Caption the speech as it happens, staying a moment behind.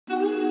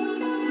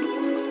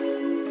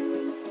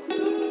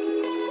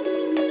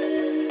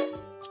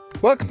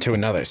Welcome to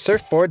another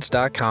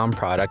Surfboards.com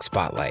product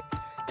spotlight.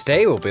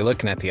 Today we'll be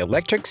looking at the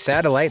electric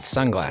satellite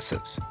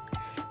sunglasses.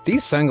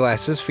 These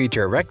sunglasses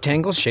feature a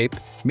rectangle shape,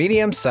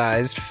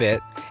 medium-sized fit,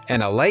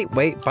 and a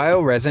lightweight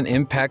bioresin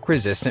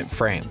impact-resistant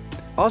frame,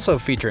 also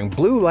featuring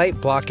blue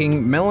light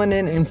blocking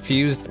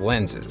melanin-infused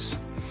lenses.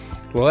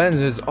 The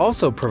lenses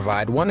also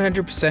provide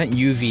 100%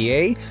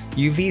 UVA,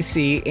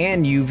 UVC,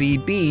 and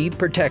UVB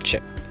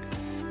protection.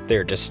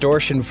 They're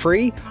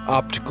distortion-free,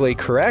 optically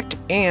correct,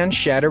 and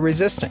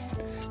shatter-resistant.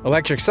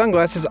 Electric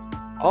sunglasses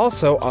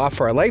also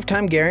offer a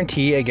lifetime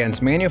guarantee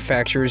against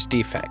manufacturer's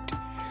defect.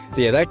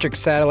 The electric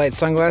satellite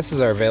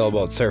sunglasses are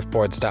available at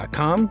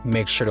Surfboards.com.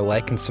 Make sure to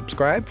like and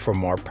subscribe for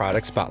more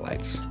product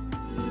spotlights.